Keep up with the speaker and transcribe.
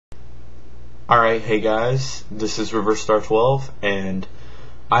Alright, hey guys, this is RiverStar12, and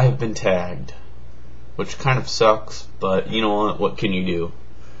I have been tagged, which kind of sucks, but you know what can you do?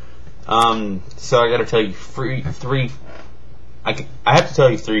 So I gotta tell you I have to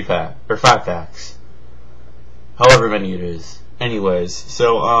tell you 5 facts, however many it is. Anyways,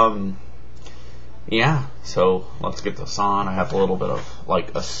 so, yeah, so let's get this on. I have a little bit of,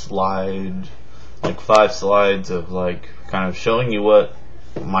 like, a slide, like 5 slides of, like, kind of showing you what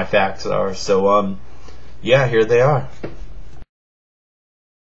my facts are. So yeah, here they are.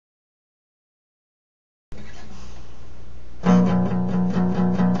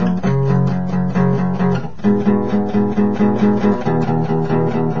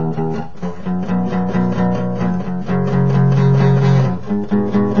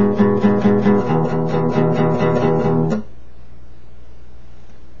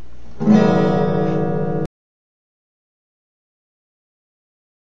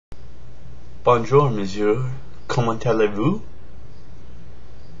 Bonjour, monsieur. Comment allez-vous?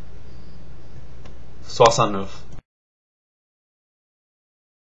 69.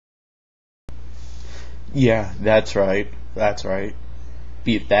 Yeah, that's right. That's right.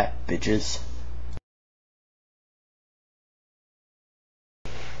 Beat that, bitches.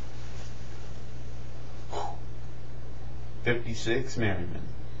 $56 Merriman,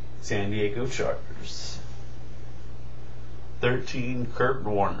 San Diego Chargers. 13 Kurt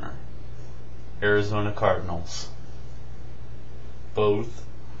Warner, Arizona Cardinals. Both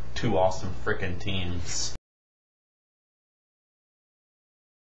 2 awesome frickin' teams.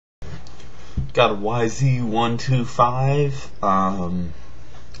 Got a YZ125.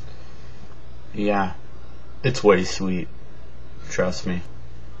 Yeah, it's way sweet. Trust me.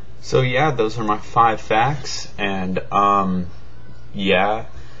 So yeah, those are my 5 facts, and yeah.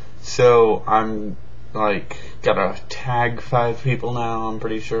 So I'm like gotta tag 5 people now, I'm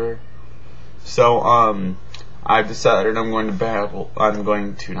pretty sure. So, I've decided I'm going to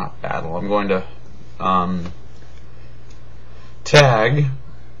tag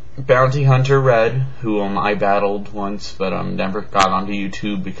Bounty Hunter Red, who I battled once, but never got onto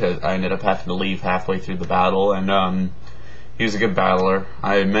YouTube because I ended up having to leave halfway through the battle, and he was a good battler.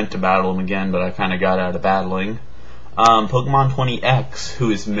 I meant to battle him again, but I kind of got out of battling. Pokemon 20X, who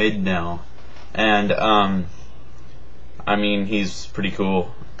is mid now, and I mean, he's pretty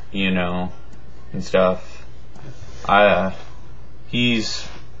cool, you know, and stuff. He's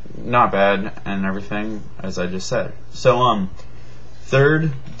not bad and everything, as I just said. So,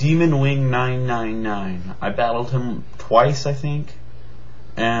 third, Demon Wing 999. I battled him twice, I think,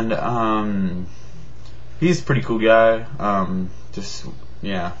 and he's a pretty cool guy. Just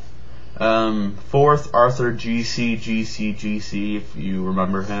yeah. Fourth, ArthurGCGCGC, if you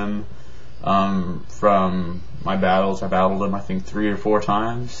remember him from my battles. I battled him I think 3 or 4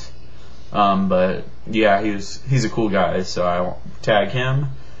 times. But yeah, he's a cool guy, so I tag him.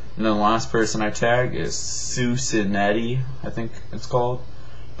 And then the last person I tag is Cuccinetti, I think it's called.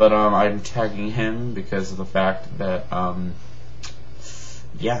 But I'm tagging him because of the fact that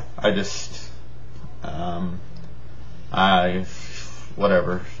yeah, I just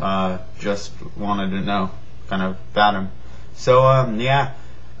just wanted to know kind of about him. So yeah,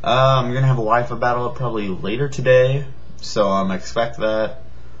 I'm gonna have a Wi-Fi battle probably later today, so expect that.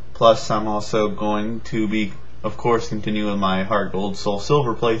 Plus, I'm also going to be, of course, continuing my Heart Gold Soul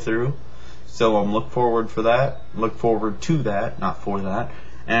Silver playthrough. So look forward to that, not for that.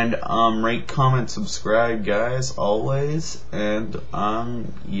 And rate, comment, subscribe, guys, always. And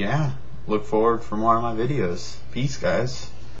yeah, look forward for more of my videos. Peace, guys.